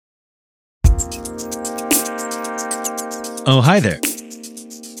Oh, hi there.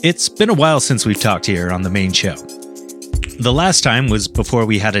 It's been a while since we've talked here on the main show. The last time was before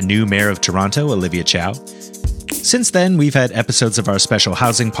we had a new mayor of Toronto, Olivia Chow. Since then, we've had episodes of our special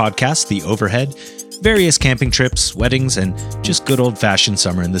housing podcast, The Overhead, various camping trips, weddings, and just good old-fashioned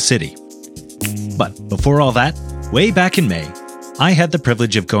summer in the city. But before all that, way back in May, I had the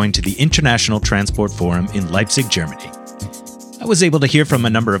privilege of going to the International Transport Forum in Leipzig, Germany. I was able to hear from a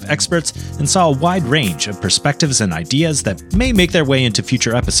number of experts and saw a wide range of perspectives and ideas that may make their way into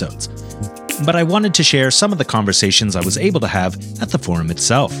future episodes. But I wanted to share some of the conversations I was able to have at the forum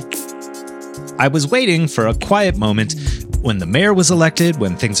itself. I was waiting for a quiet moment when the mayor was elected,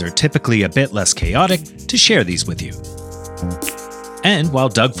 when things are typically a bit less chaotic, to share these with you. And while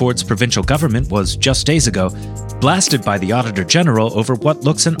Doug Ford's provincial government was just days ago blasted by the Auditor General over what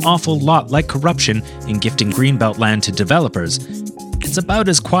looks an awful lot like corruption in gifting Greenbelt land to developers, it's about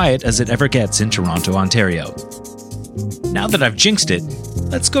as quiet as it ever gets in Toronto, Ontario. Now that I've jinxed it,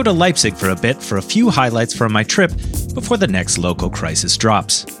 let's go to Leipzig for a bit for a few highlights from my trip before the next local crisis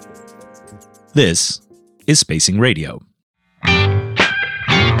drops. This is Spacing Radio.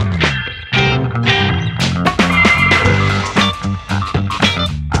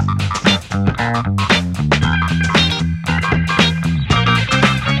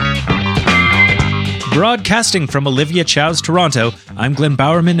 Broadcasting from Olivia Chow's Toronto, I'm Glenn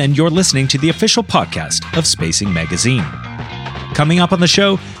Bowerman, and you're listening to the official podcast of Spacing Magazine. Coming up on the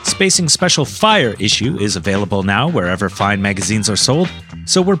show, Spacing's special Fire issue is available now wherever fine magazines are sold,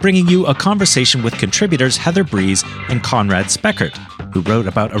 so we're bringing you a conversation with contributors Heather Breeze and Conrad Speckert, who wrote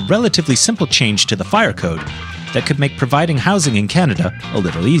about a relatively simple change to the fire code that could make providing housing in Canada a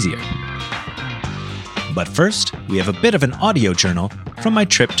little easier. But first, we have a bit of an audio journal from my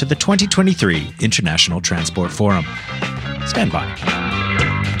trip to the 2023 International Transport Forum. Stand by.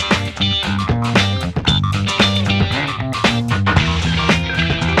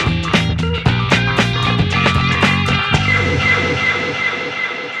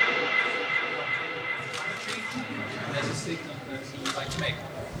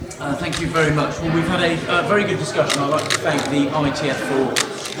 Thank you very much. Well, we've had a very good discussion. I'd like to thank the ITF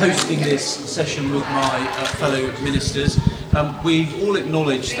for hosting this session with my fellow ministers. We've all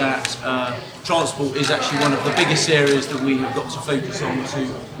acknowledged that transport is actually one of the biggest areas that we have got to focus on to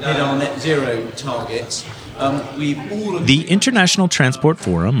hit our net zero targets. The International Transport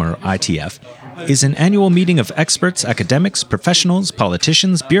Forum, or ITF, is an annual meeting of experts, academics, professionals,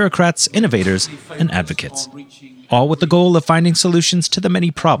 politicians, bureaucrats, innovators, and advocates, all with the goal of finding solutions to the many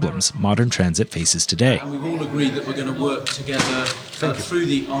problems modern transit faces today. And we've all agreed that we're going to work together through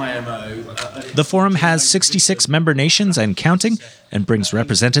the IMO. The forum has 66 member nations and counting, and brings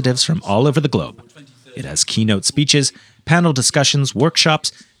representatives from all over the globe. It has keynote speeches, panel discussions,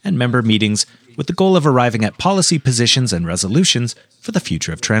 workshops, and member meetings with the goal of arriving at policy positions and resolutions for the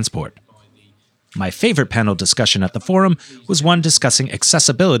future of transport. My favorite panel discussion at the forum was one discussing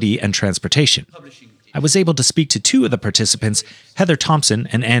accessibility and transportation. I was able to speak to two of the participants, Heather Thompson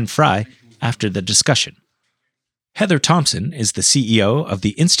and Ann Frye, after the discussion. Heather Thompson is the CEO of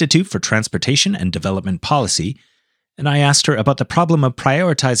the Institute for Transportation and Development Policy, and I asked her about the problem of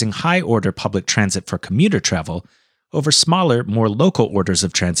prioritizing high-order public transit for commuter travel over smaller, more local orders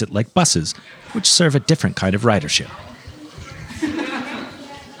of transit like buses, which serve a different kind of ridership.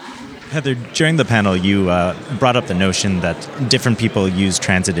 Heather, during the panel, you brought up the notion that different people use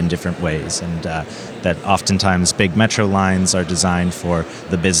transit in different ways, and that oftentimes big metro lines are designed for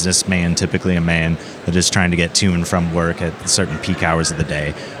the businessman, typically a man, that is trying to get to and from work at certain peak hours of the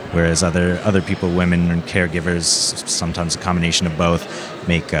day, whereas other people, women and caregivers, sometimes a combination of both,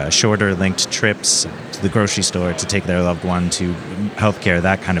 make shorter linked trips to the grocery store to take their loved one to healthcare,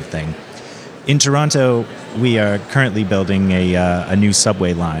 that kind of thing. In Toronto, we are currently building a new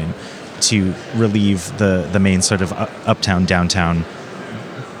subway line to relieve the main sort of uptown, downtown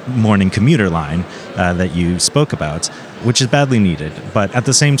morning commuter line that you spoke about, which is badly needed. But at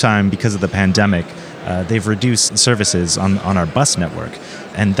the same time, because of the pandemic, they've reduced services on our bus network.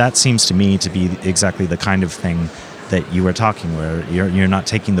 And that seems to me to be exactly the kind of thing that you were talking, where you're not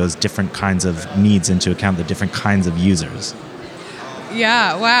taking those different kinds of needs into account, the different kinds of users.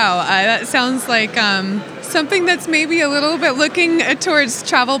 Yeah, wow. That sounds like something that's maybe a little bit looking towards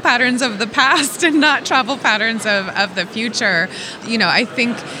travel patterns of the past and not travel patterns of the future. You know, I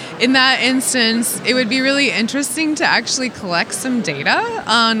think in that instance, it would be really interesting to actually collect some data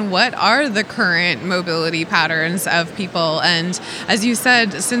on what are the current mobility patterns of people. And as you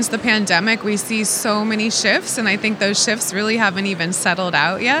said, since the pandemic, we see so many shifts, and I think those shifts really haven't even settled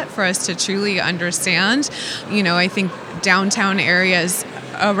out yet for us to truly understand. You know, I think downtown areas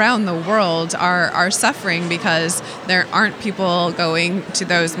around the world are suffering because there aren't people going to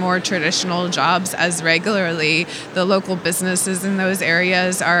those more traditional jobs as regularly. The local businesses in those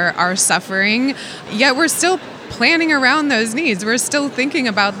areas are suffering, yet we're still planning around those needs. We're still thinking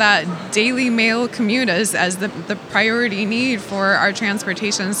about that daily mail commute as the priority need for our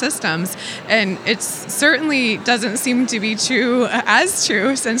transportation systems. And it certainly doesn't seem to be true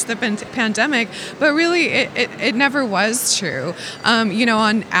since the pandemic, but really it never was true.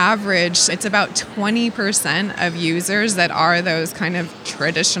 On average, it's about 20% of users that are those kind of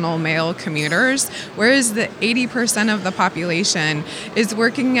traditional mail commuters, whereas the 80% of the population is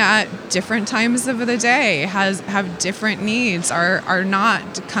working at different times of the day, have different needs, are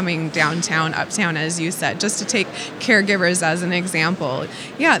not coming downtown, uptown, as you said. Just to take caregivers as an example.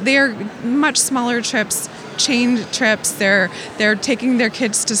 Yeah, they are much smaller trips, chain trips. They're taking their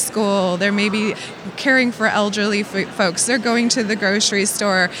kids to school. They're maybe caring for elderly folks. They're going to the grocery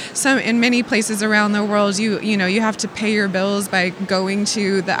store. In many places around the world, you have to pay your bills by going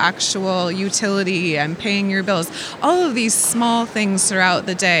to the actual utility and paying your bills. All of these small things throughout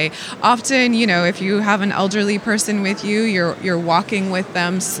the day. Often, if you have an elderly person with you, you're walking with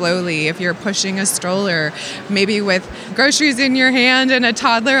them slowly. If you're pushing a stroller, maybe with groceries in your hand and a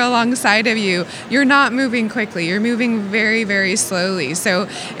toddler alongside of you, you're not moving quickly. You're moving very, very slowly. So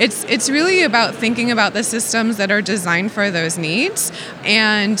it's really about thinking about the systems that are designed for those needs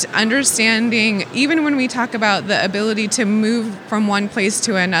and understanding, even when we talk about the ability to move from one place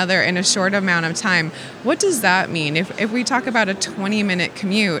to another in a short amount of time, what does that mean? If we talk about a 20-minute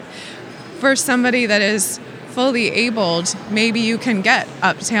commute, for somebody that is fully abled, maybe you can get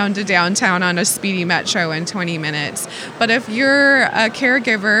uptown to downtown on a speedy metro in 20 minutes. But if you're a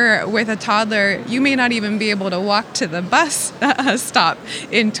caregiver with a toddler, you may not even be able to walk to the bus stop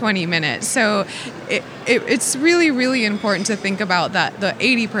in 20 minutes. So it's really, really important to think about that, the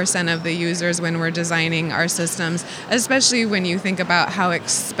 80% of the users when we're designing our systems, especially when you think about how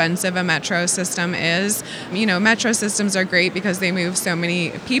expensive a metro system is. Metro systems are great because they move so many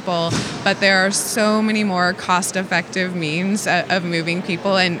people, but there are so many more cost-effective means of moving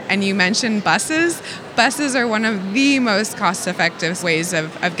people. And you mentioned buses. Buses are one of the most cost-effective ways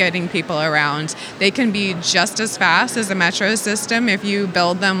of getting people around. They can be just as fast as a metro system if you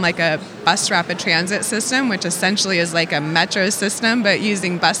build them like a bus rapid transit system, which essentially is like a metro system, but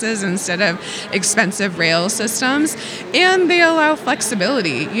using buses instead of expensive rail systems. And they allow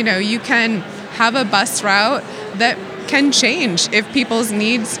flexibility. You can have a bus route that can change if people's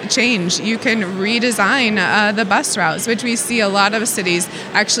needs change. You can redesign the bus routes, which we see a lot of cities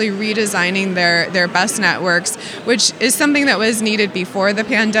actually redesigning their bus networks, which is something that was needed before the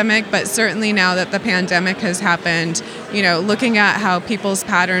pandemic, but certainly now that the pandemic has happened, looking at how people's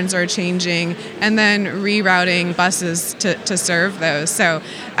patterns are changing and then rerouting buses to serve those. So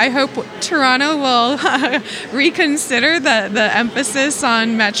I hope Toronto will reconsider the emphasis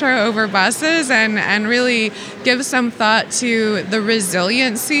on metro over buses and really give some thought to the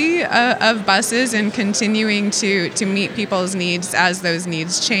resiliency of buses and continuing to meet people's needs as those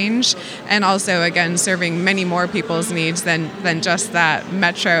needs change, and also, again, serving many more people's needs than just that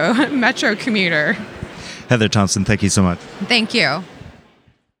metro commuter. Heather Thompson, thank you so much. Thank you.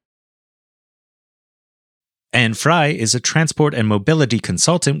 Ann Frye is a transport and mobility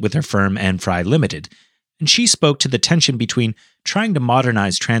consultant with her firm Ann Frye Ltd, and she spoke to the tension between trying to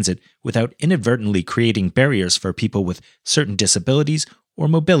modernize transit without inadvertently creating barriers for people with certain disabilities or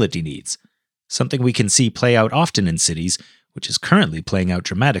mobility needs, something we can see play out often in cities, which is currently playing out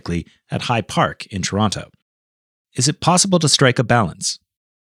dramatically at High Park in Toronto. Is it possible to strike a balance?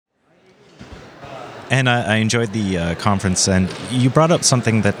 And I enjoyed the conference, and you brought up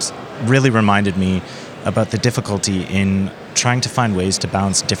something that really reminded me about the difficulty in trying to find ways to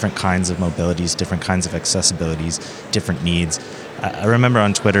balance different kinds of mobilities, different kinds of accessibilities, different needs. I remember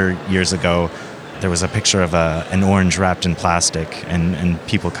on Twitter years ago, there was a picture of an orange wrapped in plastic, and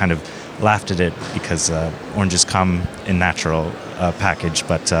people kind of laughed at it because oranges come in natural package,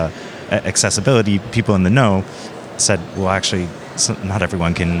 but accessibility, people in the know said, well, actually, not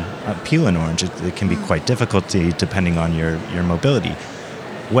everyone can peel an orange. It can be quite difficult depending on your mobility.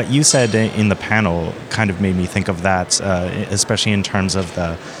 What you said in the panel kind of made me think of that, especially in terms of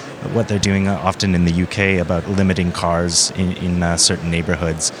what they're doing often in the UK about limiting cars in certain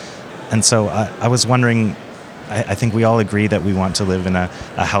neighborhoods. And so I was wondering, I think we all agree that we want to live in a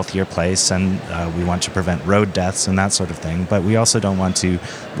healthier place, and we want to prevent road deaths and that sort of thing, but we also don't want to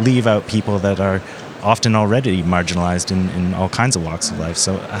leave out people that are often already marginalized in all kinds of walks of life.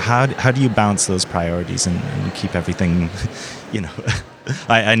 So how do you balance those priorities and keep everything,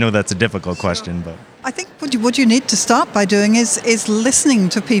 I know that's a difficult question, but I think what you need to start by doing is listening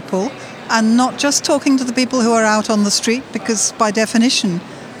to people and not just talking to the people who are out on the street, because by definition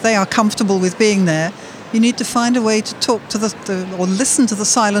they are comfortable with being there. You need to find a way to talk to or listen to the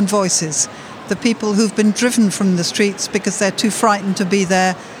silent voices, the people who've been driven from the streets because they're too frightened to be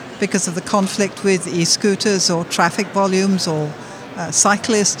there because of the conflict with e-scooters or traffic volumes or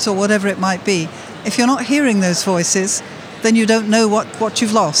cyclists or whatever it might be. If you're not hearing those voices, then you don't know what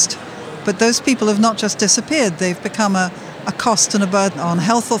you've lost. But those people have not just disappeared, they've become a cost and a burden on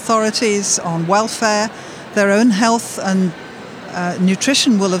health authorities, on welfare. Their own health and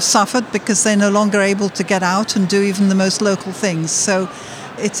nutrition will have suffered because they're no longer able to get out and do even the most local things. So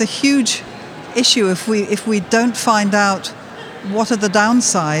it's a huge issue if we don't find out what are the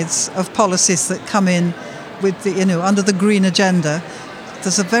downsides of policies that come in with under the green agenda.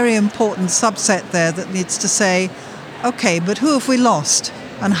 There's a very important subset there that needs to say, okay, but who have we lost?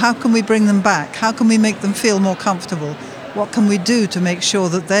 And how can we bring them back? How can we make them feel more comfortable? What can we do to make sure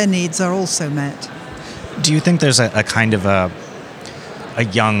that their needs are also met? do you think there's a kind of a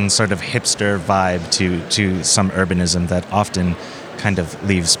young sort of hipster vibe to some urbanism that often kind of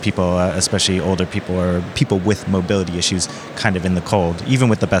leaves people, especially older people or people with mobility issues, kind of in the cold, even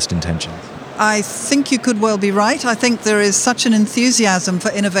with the best intentions? I think you could well be right. I think there is such an enthusiasm for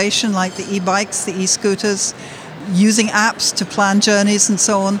innovation, like the e-bikes, the e-scooters, using apps to plan journeys and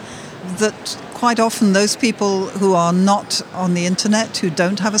so on, that quite often those people who are not on the internet, who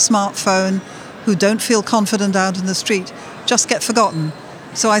don't have a smartphone, who don't feel confident out in the street, just get forgotten.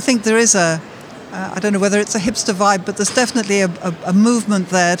 So I think there is I don't know whether it's a hipster vibe, but there's definitely a movement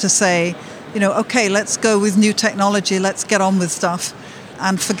there to say, okay, let's go with new technology, let's get on with stuff,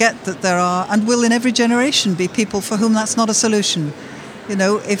 and forget that there are, and will in every generation be people for whom that's not a solution.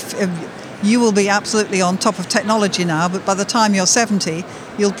 If you will be absolutely on top of technology now, but by the time you're 70,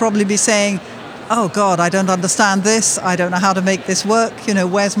 you'll probably be saying, oh God, I don't understand this, I don't know how to make this work,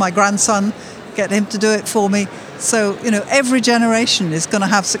 where's my grandson, get him to do it for me. So, every generation is going to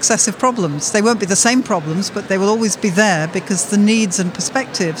have successive problems. They won't be the same problems, but they will always be there because the needs and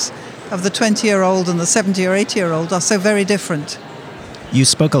perspectives of the 20-year-old and the 70 or 80-year-old are so very different. You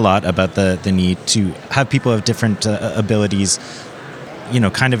spoke a lot about the need to have people have different abilities,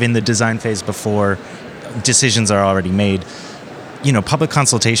 kind of in the design phase before decisions are already made. Public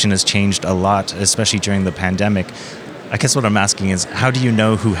consultation has changed a lot, especially during the pandemic. I guess what I'm asking is, how do you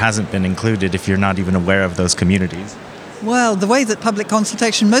know who hasn't been included if you're not even aware of those communities? Well, the way that public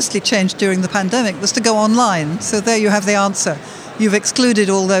consultation mostly changed during the pandemic was to go online. So there you have the answer. You've excluded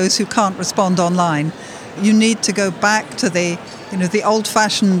all those who can't respond online. You need to go back to the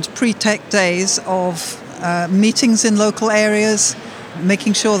old-fashioned pre-tech days of meetings in local areas,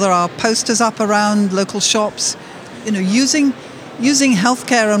 making sure there are posters up around local shops, using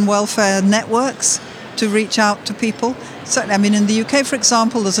healthcare and welfare networks to reach out to people. So, in the UK, for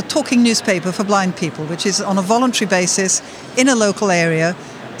example, there's a talking newspaper for blind people, which is on a voluntary basis in a local area.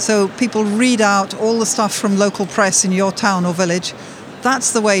 So people read out all the stuff from local press in your town or village.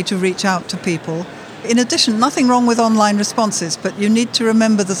 That's the way to reach out to people. In addition, nothing wrong with online responses, but you need to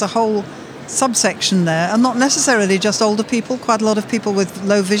remember there's a whole subsection there, and not necessarily just older people. Quite a lot of people with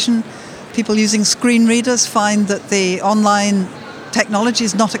low vision, people using screen readers find that the online technology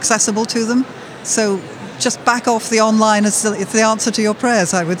is not accessible to them. So just back off the online is the answer to your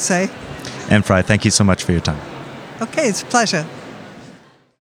prayers, I would say. Ann Frye, thank you so much for your time. Okay, it's a pleasure.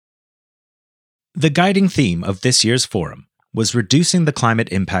 The guiding theme of this year's forum was reducing the climate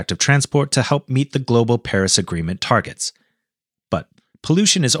impact of transport to help meet the global Paris Agreement targets. But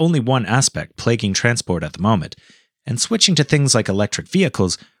pollution is only one aspect plaguing transport at the moment, and switching to things like electric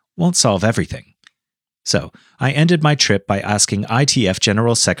vehicles won't solve everything. So, I ended my trip by asking ITF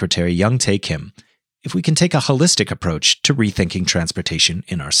General Secretary Young Tae Kim if we can take a holistic approach to rethinking transportation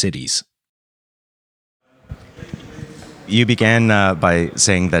in our cities. You began by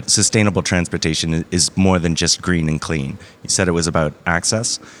saying that sustainable transportation is more than just green and clean. You said it was about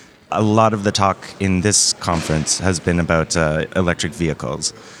access. A lot of the talk in this conference has been about electric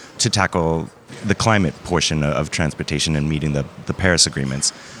vehicles to tackle the climate portion of transportation and meeting the Paris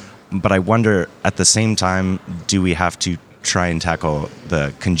agreements. But I wonder, at the same time, do we have to try and tackle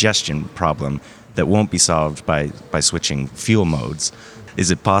the congestion problem that won't be solved by switching fuel modes?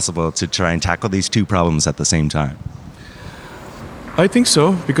 Is it possible to try and tackle these two problems at the same time? I think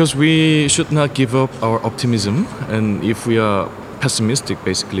so, because we should not give up our optimism, and if we are pessimistic,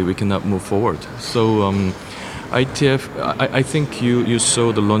 basically, we cannot move forward. So ITF, I think you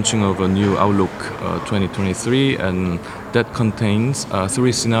saw the launching of a new Outlook 2023, and that contains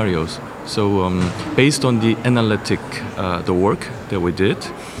 3 scenarios. So based on the analytic, the work that we did,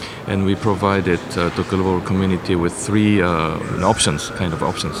 and we provided the global community with 3 options.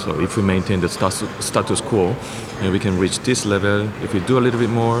 So if we maintain the status quo, we can reach this level. If we do a little bit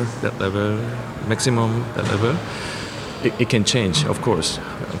more, that level, maximum, that level. It can change, of course,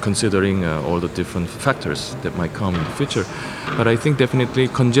 considering all the different factors that might come in the future. But I think definitely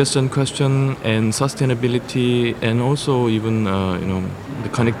congestion question and sustainability, and also even the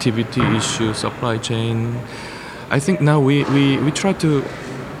connectivity issue, supply chain. I think now we try to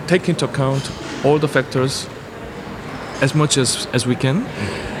take into account all the factors as much as we can,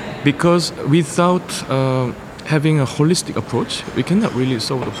 because without having a holistic approach, we cannot really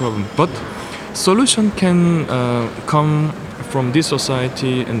solve the problem. But solution can come from this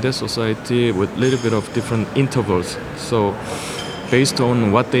society and that society with a little bit of different intervals. So based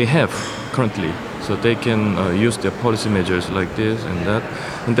on what they have currently, so they can use their policy measures like this and that.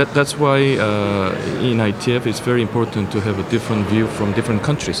 And that's why in ITF it's very important to have a different view from different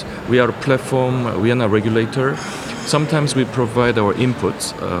countries. We are a platform, we are not a regulator. Sometimes we provide our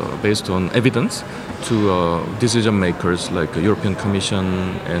inputs based on evidence to decision makers like European Commission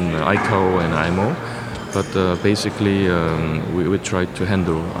and ICAO and IMO. But basically we try to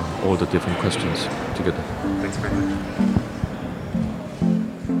handle all the different questions together. Thanks very much.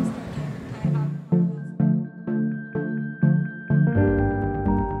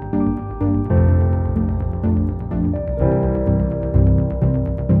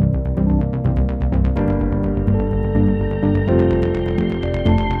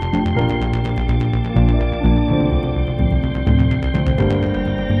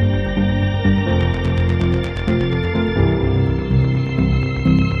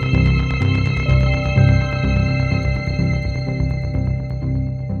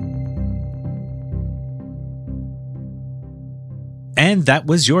 And that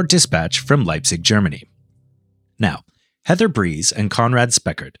was your dispatch from Leipzig, Germany. Now, Heather Breeze and Conrad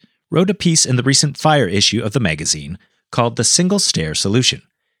Speckert wrote a piece in the recent Fire issue of the magazine called The Single Stair Solution.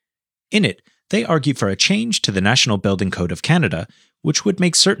 In it, they argue for a change to the National Building Code of Canada, which would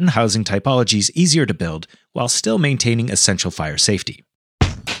make certain housing typologies easier to build while still maintaining essential fire safety.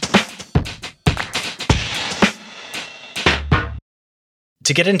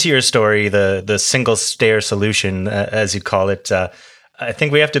 To get into your story, the single stair solution, as you call it, I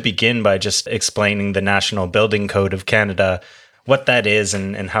think we have to begin by just explaining the National Building Code of Canada, what that is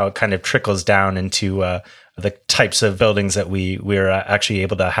and how it kind of trickles down into the types of buildings that we're actually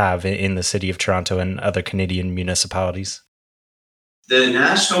able to have in the city of Toronto and other Canadian municipalities. The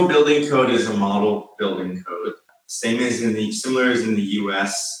National Building Code is a model building code, similar as in the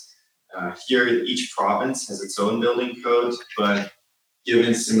US. Here, each province has its own building code, but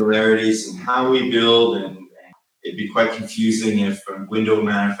given similarities in how we build, and it'd be quite confusing if a window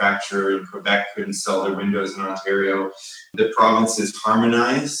manufacturer in Quebec couldn't sell their windows in Ontario. The provinces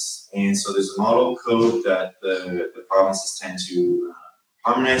harmonize, and so there's a model code that the provinces tend to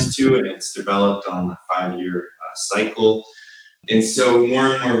harmonize to, and it's developed on a 5-year cycle. And so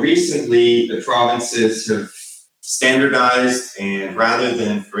more and more recently, the provinces have standardized, and rather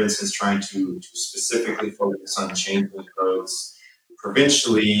than, for instance, trying to specifically focus on changing codes,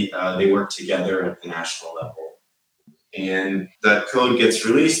 provincially, they work together at the national level. And that code gets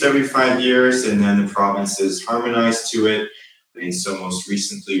released every 5 years, and then the provinces harmonize to it. And so most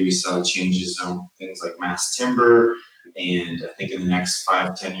recently, we saw changes on things like mass timber. And I think in the next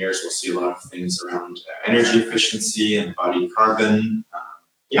 5-10 years, we'll see a lot of things around energy efficiency and embodied carbon.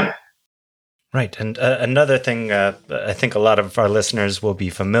 Right. And another thing I think a lot of our listeners will be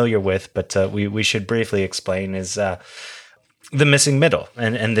familiar with, but we should briefly explain is the missing middle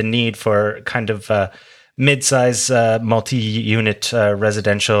and the need for kind of mid-size multi-unit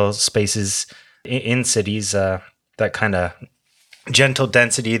residential spaces in cities, that kind of gentle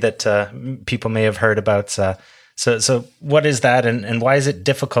density that people may have heard about. So what is that, and why is it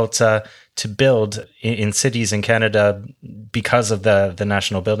difficult to build in cities in Canada because of the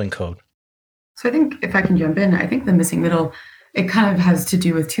National Building Code? So I think if I can jump in, I think the missing middle, it kind of has to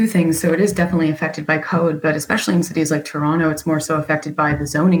do with two things. So it is definitely affected by code, but especially in cities like Toronto, it's more so affected by the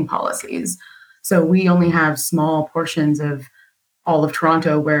zoning policies. So we only have small portions of all of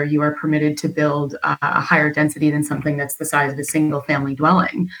Toronto where you are permitted to build a higher density than something that's the size of a single family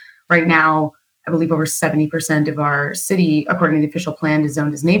dwelling. Right now, I believe over 70% of our city, according to the official plan, is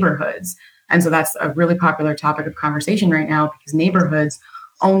zoned as neighborhoods. And so that's a really popular topic of conversation right now, because neighborhoods,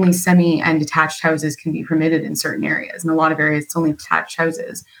 only semi and detached houses can be permitted in certain areas. In a lot of areas, it's only detached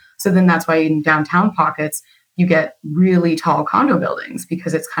houses. So then that's why in downtown pockets, you get really tall condo buildings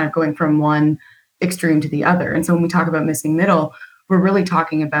because it's kind of going from one extreme to the other. And so when we talk about missing middle, we're really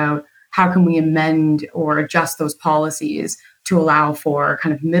talking about how can we amend or adjust those policies to allow for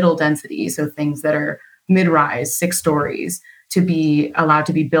kind of middle density, so things that are mid-rise, 6 stories, to be allowed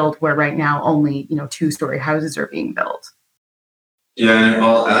to be built where right now only 2-story houses are being built. Yeah, and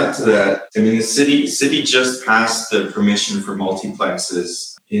I'll add to that. I mean, the city just passed the permission for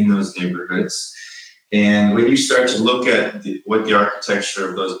multiplexes in those neighborhoods. And when you start to look at what the architecture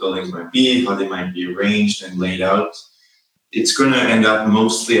of those buildings might be, how they might be arranged and laid out, it's going to end up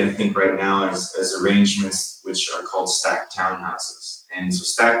mostly, I think, right now as arrangements which are called stacked townhouses. And so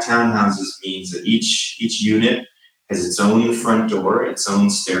stacked townhouses means that each unit has its own front door, its own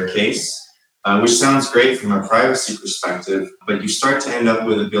staircase, which sounds great from a privacy perspective, but you start to end up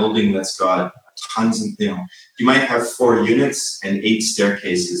with a building that's got tons of, you might have 4 units and 8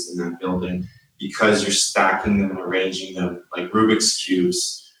 staircases in that building because you're stacking them and arranging them like Rubik's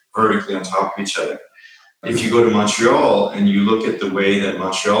Cubes vertically on top of each other. If you go to Montreal and you look at the way that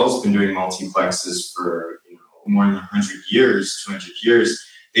Montreal's been doing multiplexes for more than 100 years, 200 years,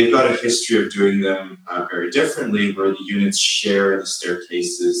 they've got a history of doing them very differently, where the units share the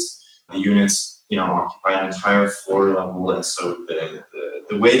staircases. The units, occupy an entire floor level, and so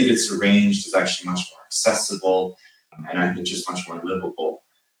the way that it's arranged is actually much more accessible, and I think just much more livable.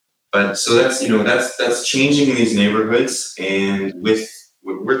 But so that's changing in these neighborhoods, and with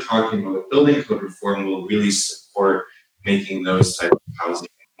what we're talking about, building code reform will really support making those type of housing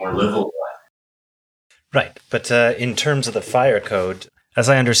more livable. Right, but in terms of the fire code, as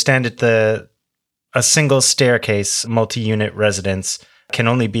I understand it, a single staircase multi-unit residence can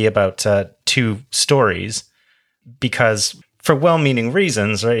only be about 2 stories, because for well-meaning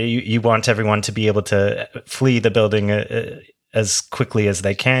reasons, right? You want everyone to be able to flee the building as quickly as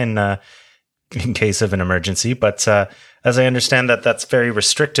they can in case of an emergency. But as I understand that's very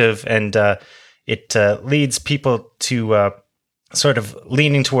restrictive, and it leads people to sort of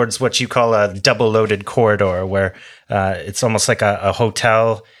leaning towards what you call a double-loaded corridor, where it's almost like a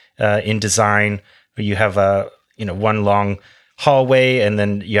hotel in design, where you have one long hallway, and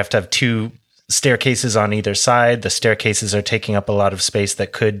then you have to have 2 staircases on either side. The staircases are taking up a lot of space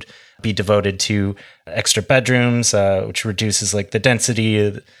that could be devoted to extra bedrooms, which reduces like the density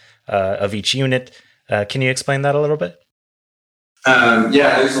of each unit. Can you explain that a little bit?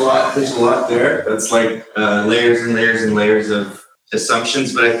 Yeah, there's a lot there. That's like layers and layers and layers of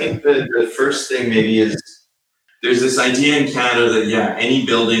assumptions. But I think the first thing maybe is there's this idea in Canada that any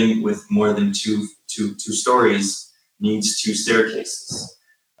building with more than two stories needs 2 staircases.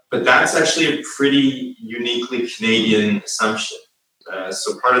 But that's actually a pretty uniquely Canadian assumption.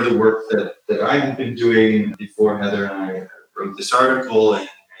 So part of the work that I've been doing before Heather and I wrote this article and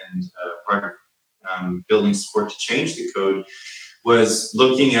part of building support to change the code was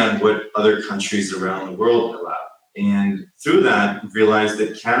looking at what other countries around the world allow. And through that, realized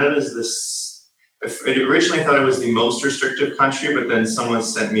that Canada's I originally thought it was the most restrictive country, but then someone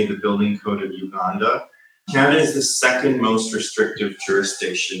sent me the building code of Uganda. Canada is the second most restrictive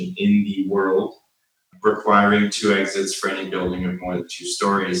jurisdiction in the world, requiring 2 exits for any building of more than 2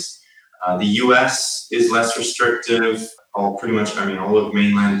 stories. The US is less restrictive. All of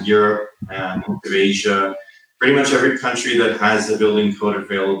mainland Europe and most of Asia, pretty much every country that has a building code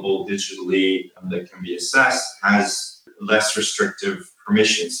available digitally that can be assessed has less restrictive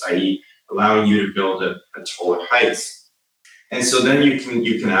permissions, i.e. allowing you to build at taller heights. And so then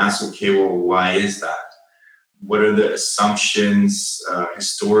you can ask, okay, well, why is that? What are the assumptions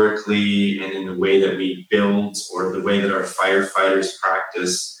historically and in the way that we build or the way that our firefighters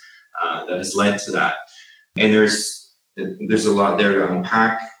practice that has led to that? And there's a lot there to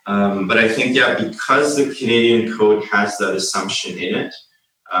unpack. But I think, because the Canadian code has that assumption in it,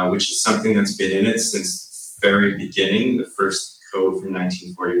 which is something that's been in it since the very beginning, the first code from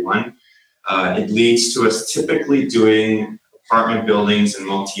 1941, it leads to us typically doing apartment buildings and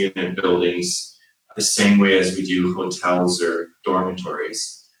multi-unit buildings the same way as we do hotels or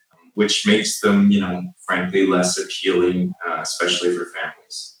dormitories, which makes them, frankly, less appealing, especially for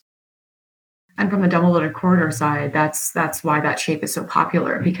families. And from the double-loaded corridor side, that's why that shape is so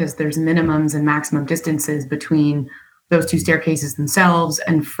popular, because there's minimums and maximum distances between those 2 staircases themselves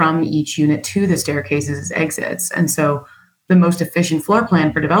and from each unit to the staircases exits. And so the most efficient floor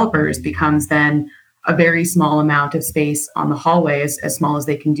plan for developers becomes then a very small amount of space on the hallway, as small as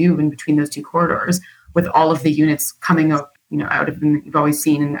they can do in between those 2 corridors, with all of the units coming up, out of them. You've always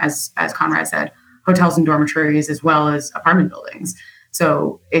seen, as Conrad said, hotels and dormitories as well as apartment buildings.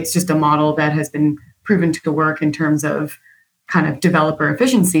 So it's just a model that has been proven to work in terms of kind of developer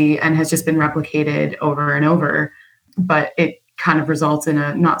efficiency and has just been replicated over and over. But it kind of results in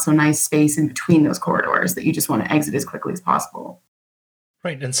a not so nice space in between those corridors that you just want to exit as quickly as possible.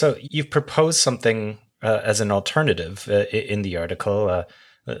 Right. And so you've proposed something as an alternative in the article.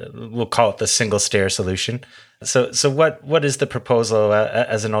 We'll call it the single stair solution. So what is the proposal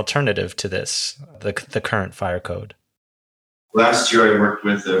as an alternative to this, the current fire code? Last year, I worked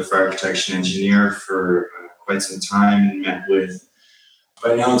with a fire protection engineer for quite some time and met with,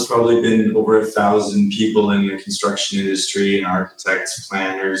 by now it's probably been over 1,000 people in the construction industry, and architects,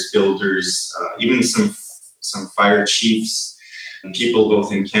 planners, builders, even some fire chiefs, and people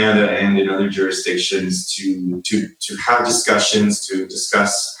both in Canada and in other jurisdictions to have discussions, to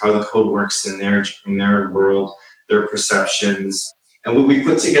discuss how the code works in their world, their perceptions. And what we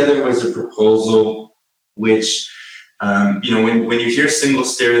put together was a proposal which, when you hear single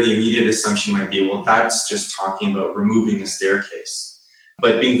stair, the immediate assumption might be, well, that's just talking about removing a staircase.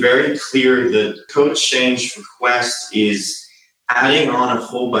 But being very clear, the code change request is adding on a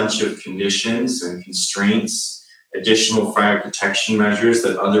whole bunch of conditions and constraints, additional fire protection measures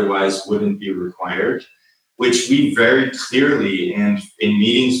that otherwise wouldn't be required, which we very clearly, and in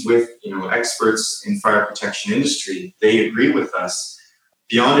meetings with experts in fire protection industry, they agree with us,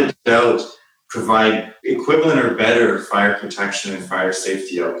 beyond a doubt, provide equivalent or better fire protection and fire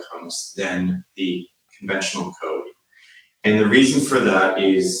safety outcomes than the conventional code. And the reason for that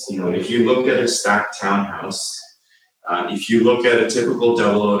is, if you look at a stacked townhouse, if you look at a typical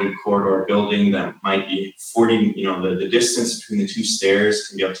double-loaded corridor building that might be 40, the distance between the two stairs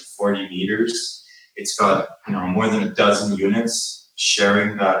can be up to 40 meters. It's got, more than a dozen units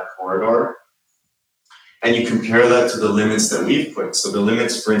sharing that corridor. And you compare that to the limits that we've put. So the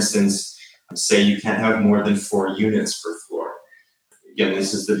limits, for instance, say you can't have more than 4 units per floor. Again,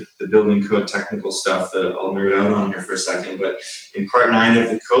 this is the building code technical stuff that I'll nerd out on here for a second. But in Part 9 of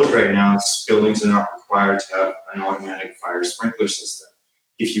the code right now, buildings are not required to have an automatic fire sprinkler system.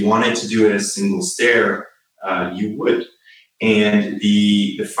 If you wanted to do it as single stair, you would. And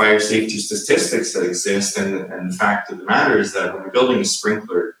the fire safety statistics that exist and the fact of the matter is that when you're building a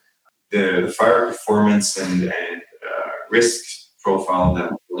sprinkler, the fire performance and risk profile of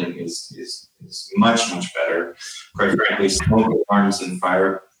that building is much, much better. Quite frankly, smoke alarms and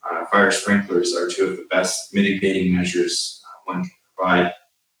fire sprinklers are two of the best mitigating measures one can provide.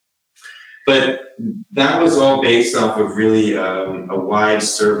 But that was all based off of really a wide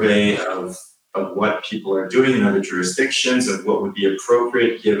survey of what people are doing in other jurisdictions, of what would be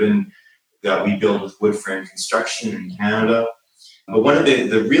appropriate given that we build with wood frame construction in Canada. But one of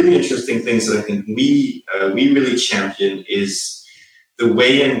the really interesting things that I think we really champion is the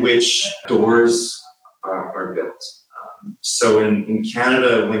way in which doors are built. So in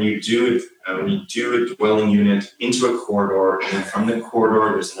Canada, when you do a dwelling unit into a corridor, and then from the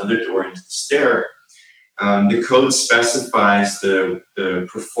corridor there's another door into the stair, the code specifies the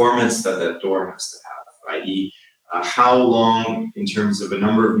performance that door has to have, i.e., how long, in terms of a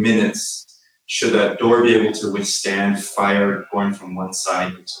number of minutes, should that door be able to withstand fire going from one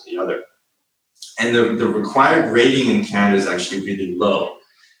side to the other. And the required rating in Canada is actually really low.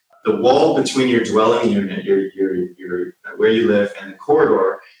 The wall between your dwelling unit, your where you live, and the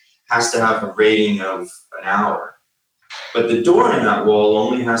corridor has to have a rating of an hour. But the door in that wall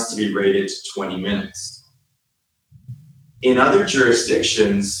only has to be rated to 20 minutes. In other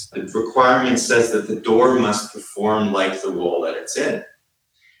jurisdictions, the requirement says that the door must perform like the wall that it's in.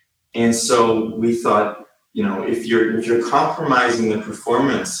 And so we thought, if you're compromising the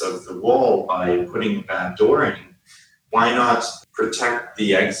performance of the wall by putting a bad door in, why not protect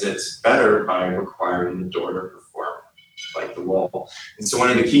the exits better by requiring the door to perform like the wall? And so one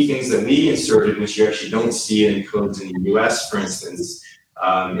of the key things that we inserted, which you actually don't see in codes in the US, for instance,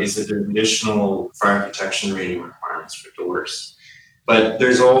 is that there are additional fire protection rating requirements for doors. But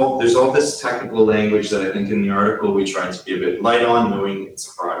there's all this technical language that I think in the article we tried to be a bit light on, knowing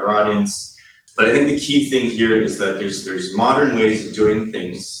it's a broader audience. But I think the key thing here is that there's modern ways of doing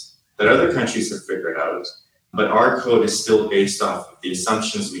things that other countries have figured out, but our code is still based off of the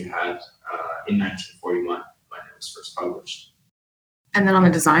assumptions we had in 1941 when it was first published. And then on the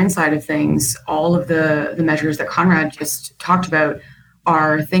design side of things, all of the measures that Conrad just talked about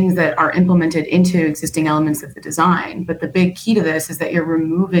are things that are implemented into existing elements of the design. But the big key to this is that you're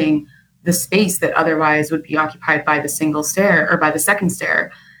removing the space that otherwise would be occupied by the single stair or by the second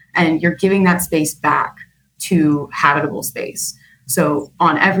stair, and you're giving that space back to habitable space. So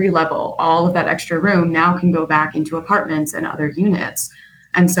on every level, all of that extra room now can go back into apartments and other units.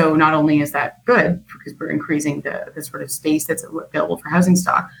 And so not only is that good because we're increasing the sort of space that's available for housing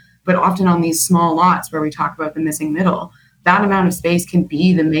stock, but often on these small lots where we talk about the missing middle, that amount of space can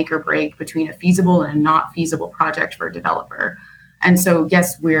be the make or break between a feasible and a not feasible project for a developer. And so,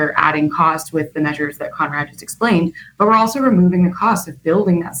 yes, we're adding cost with the measures that Conrad just explained, but we're also removing the cost of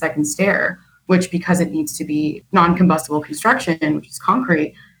building that second stair, which, because it needs to be non-combustible construction, which is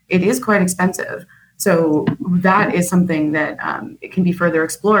concrete, it is quite expensive. So that is something that it can be further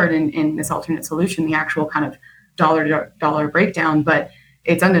explored in this alternate solution, the actual kind of dollar breakdown. But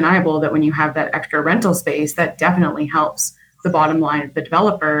it's undeniable that when you have that extra rental space, that definitely helps the bottom line of the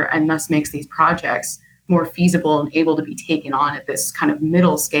developer and thus makes these projects more feasible and able to be taken on at this kind of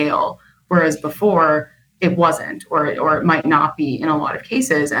middle scale, whereas before it wasn't, or it might not be in a lot of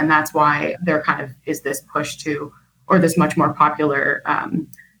cases. And that's why there kind of is this push to, or this much more popular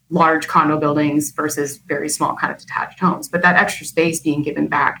large condo buildings versus very small kind of detached homes. But that extra space being given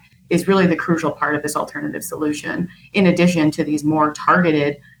back is really the crucial part of this alternative solution, in addition to these more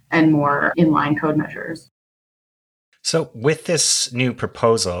targeted and more inline code measures. So with this new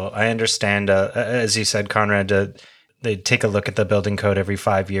proposal, I understand, as you said, Conrad, they take a look at the building code every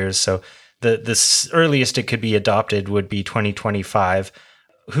 5 years. So the earliest it could be adopted would be 2025.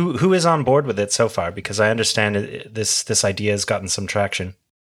 Who is on board with it so far? Because I understand this idea has gotten some traction.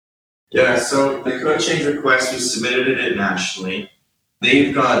 Yeah, so the code change request, we submitted it nationally.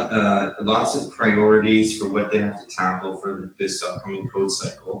 They've got lots of priorities for what they have to tackle for this upcoming code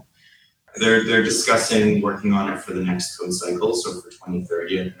cycle. They're discussing working on it for the next code cycle, so for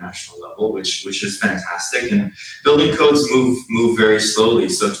 2030 at the national level, which is fantastic. And building codes move very slowly,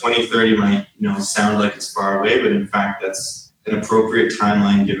 so 2030 might sound like it's far away, but in fact that's an appropriate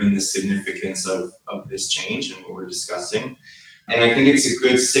timeline given the significance of this change and what we're discussing. And I think it's a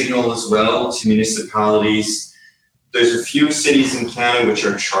good signal as well to municipalities. There's a few cities in Canada which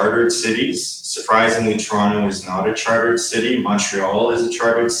are chartered cities. Surprisingly, Toronto is not a chartered city. Montreal is a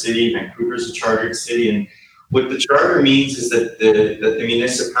chartered city. Vancouver is a chartered city. And what the charter means is that the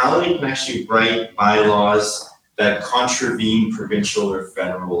municipality can actually write bylaws that contravene provincial or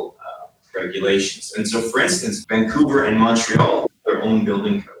federal regulations. And so, for instance, Vancouver and Montreal have their own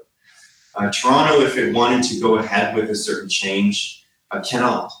building code. Toronto, if it wanted to go ahead with a certain change,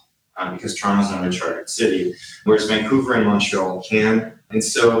 cannot, because Toronto's not a chartered city, whereas Vancouver and Montreal can. And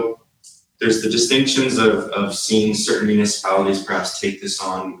so there's the distinctions of seeing certain municipalities perhaps take this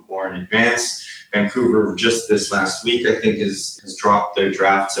on more in advance. Vancouver, just this last week, I think, has dropped their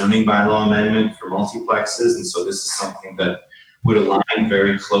draft zoning bylaw amendment for multiplexes. And so this is something that would align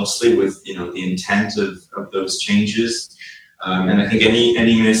very closely with the intent of those changes. And I think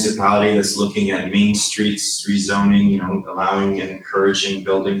any municipality that's looking at main streets rezoning, allowing and encouraging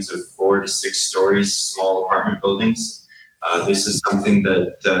buildings of 4 to 6 stories, small apartment buildings, this is something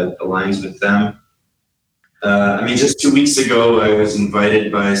that aligns with them. Just 2 weeks ago, I was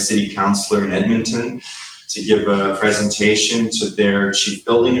invited by a city councillor in Edmonton to give a presentation to their chief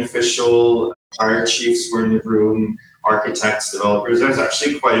building official. Fire chiefs were in the room, architects, developers. It was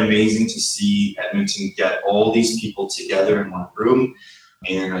actually quite amazing to see Edmonton get all these people together in one room.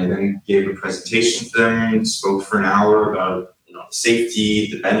 And I then gave a presentation to them, spoke for an hour about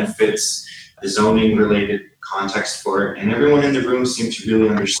safety, the benefits, the zoning related context for it. And everyone in the room seemed to really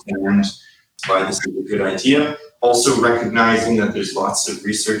understand why this is a good idea. Also recognizing that there's lots of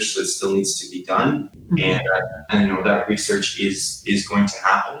research that still needs to be done. And that research is going to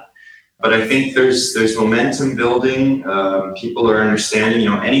happen. But I think there's momentum building. People are understanding.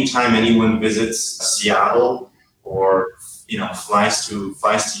 Anytime anyone visits Seattle or flies to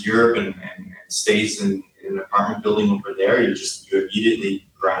Europe and stays in an apartment building over there, you immediately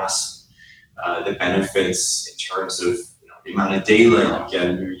grasp the benefits in terms of the amount of daylight you get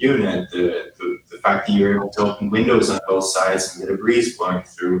in your unit, the fact that you're able to open windows on both sides and get a breeze blowing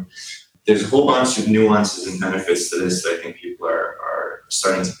through. There's a whole bunch of nuances and benefits to this that I think people are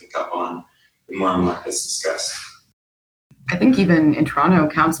starting to pick up on the more and more it's discussed. I think even in Toronto,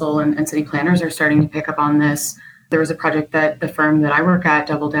 council and city planners are starting to pick up on this. There was a project that the firm that I work at,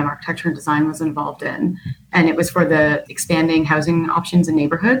 Double Dam Architecture and Design, was involved in, and it was for the expanding housing options in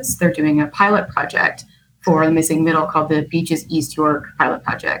neighborhoods. They're doing a pilot project for the missing middle called the Beaches East York Pilot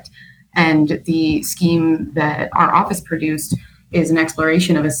Project. And the scheme that our office produced is an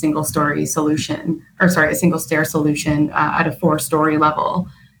exploration of a single stair solution at a 4-story level.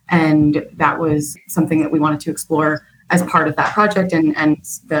 And that was something that we wanted to explore as part of that project. And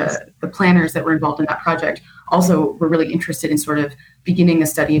the planners that were involved in that project also were really interested in sort of beginning a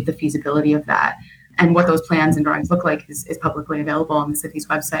study of the feasibility of that. And what those plans and drawings look like is publicly available on the city's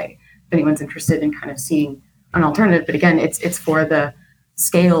website if anyone's interested in kind of seeing an alternative. But again, it's for the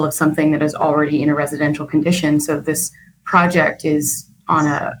scale of something that is already in a residential condition. So this project is on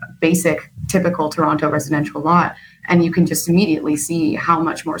a basic, typical Toronto residential lot, and you can just immediately see how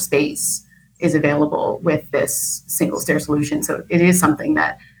much more space is available with this single stair solution. So it is something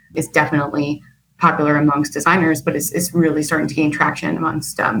that is definitely popular amongst designers, but it's really starting to gain traction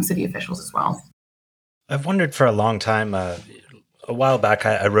amongst city officials as well. I've wondered for a long time. A while back,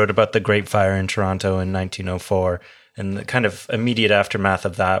 I wrote about the Great Fire in Toronto in 1904, and the kind of immediate aftermath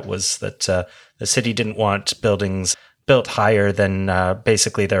of that was that the city didn't want buildings built higher than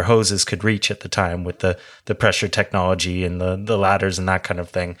basically their hoses could reach at the time with the pressure technology and the ladders and that kind of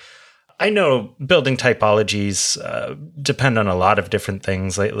thing. I know building typologies depend on a lot of different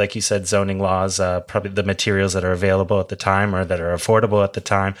things, like you said, zoning laws, probably the materials that are available at the time or that are affordable at the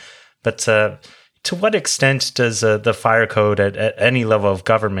time. But to what extent does the fire code at any level of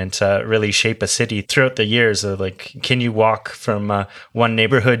government really shape a city throughout the years? Like, can you walk from one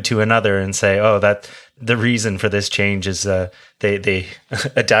neighborhood to another and say, oh, that the reason for this change is they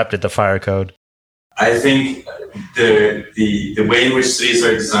adapted the fire code? I think the way in which cities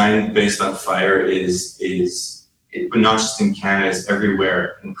are designed based on fire is not just in Canada, it's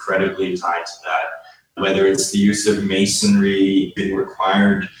everywhere incredibly tied to that. Whether it's the use of masonry being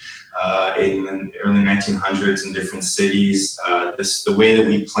required in the early 1900s in different cities, the way that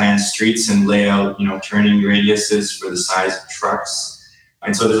we plan streets and lay out, turning radiuses for the size of trucks.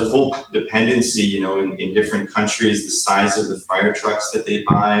 And so there's a whole dependency, in different countries, the size of the fire trucks that they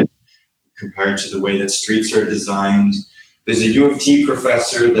buy compared to the way that streets are designed. There's a U of T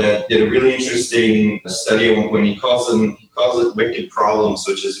professor that did a really interesting study when he calls it wicked problems,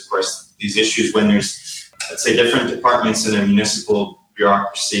 which is, of course, these issues when there's, let's say, different departments in a municipal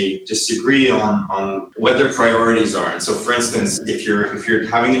bureaucracy disagree on what their priorities are. And so, for instance, if you're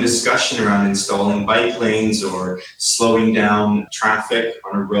having a discussion around installing bike lanes or slowing down traffic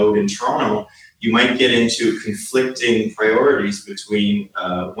on a road in Toronto, you might get into conflicting priorities between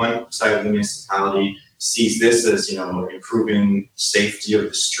one side of the municipality sees this as, improving safety of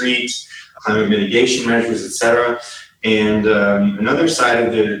the street, climate mitigation measures, etc. And another side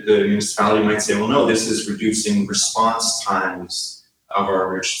of the municipality might say, well, no, this is reducing response times of our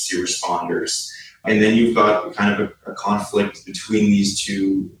emergency responders. And then you've got kind of a conflict between these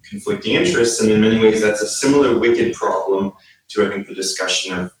two conflicting interests. And in many ways, that's a similar wicked problem to, I think, the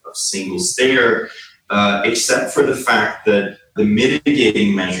discussion of single stair, except for the fact that the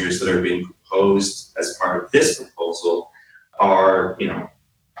mitigating measures that are being proposed as part of this proposal are,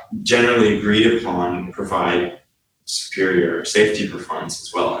 generally agreed upon, provide superior safety performance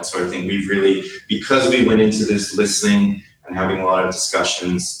as well. And so I think we've really, because we went into this listening and having a lot of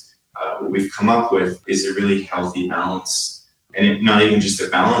discussions, what we've come up with is a really healthy balance. And not even just a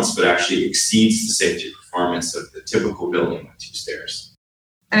balance, but actually exceeds the safety performance of the typical building with 2 stairs.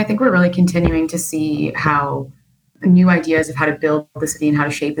 And I think we're really continuing to see how new ideas of how to build the city and how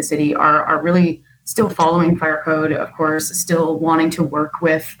to shape the city are really still following fire code, of course, still wanting to work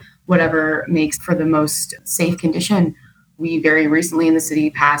with whatever makes for the most safe condition. We very recently in the city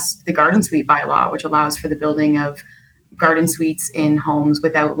passed the garden suite bylaw, which allows for the building of garden suites in homes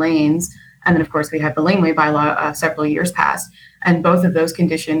without lanes. And then, of course, we had the laneway bylaw several years past. And both of those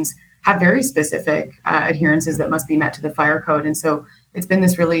conditions have very specific adherences that must be met to the fire code. And so it's been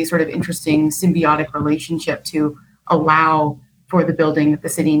this really sort of interesting symbiotic relationship to allow for the building that the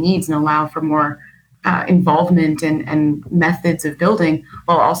city needs and allow for more involvement and methods of building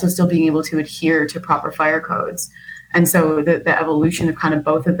while also still being able to adhere to proper fire codes. And so the evolution of kind of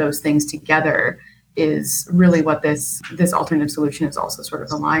both of those things together is really what this alternative solution is also sort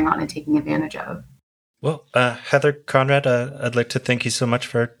of relying on and taking advantage of. Well, Heather, Conrad, I'd like to thank you so much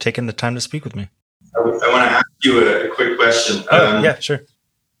for taking the time to speak with me. I want to ask you a quick question. Yeah, sure.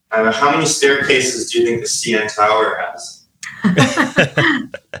 How many staircases do you think the CN Tower has?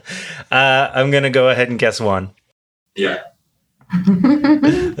 I'm going to go ahead and guess 1. Yeah.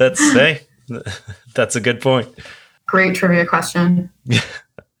 That's a good point. Great trivia question.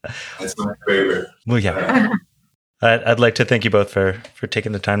 That's my favorite. Well, yeah. I'd like to thank you both for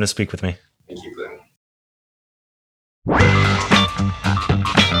taking the time to speak with me. Thank you, Glenn.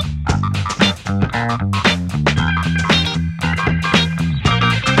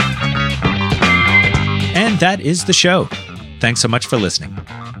 And that is the show. Thanks so much for listening.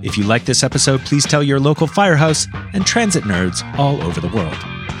 If you like this episode, please tell your local firehouse and transit nerds all over the world.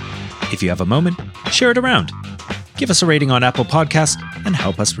 If you have a moment, share it around. Give us a rating on Apple Podcasts and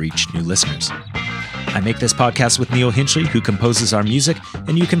help us reach new listeners. I make this podcast with Neil Hinchley, who composes our music,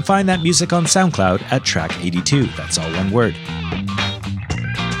 and you can find that music on SoundCloud at track 82. That's all one word.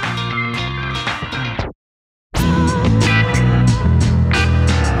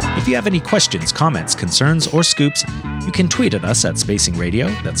 If you have any questions, comments, concerns, or scoops, You can tweet at us at Spacing Radio,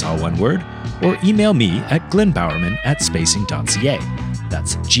 that's all one word, or email me at glynbowerman@spacing.ca.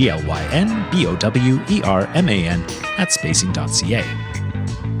 That's GLYNBOWERMAN@spacing.ca.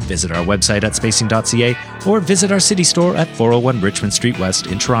 Visit our website at spacing.ca or visit our city store at 401 Richmond Street West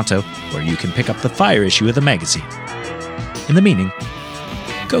in Toronto, where you can pick up the Fire issue of the magazine. In the meaning,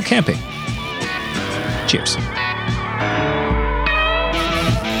 go camping. Cheers.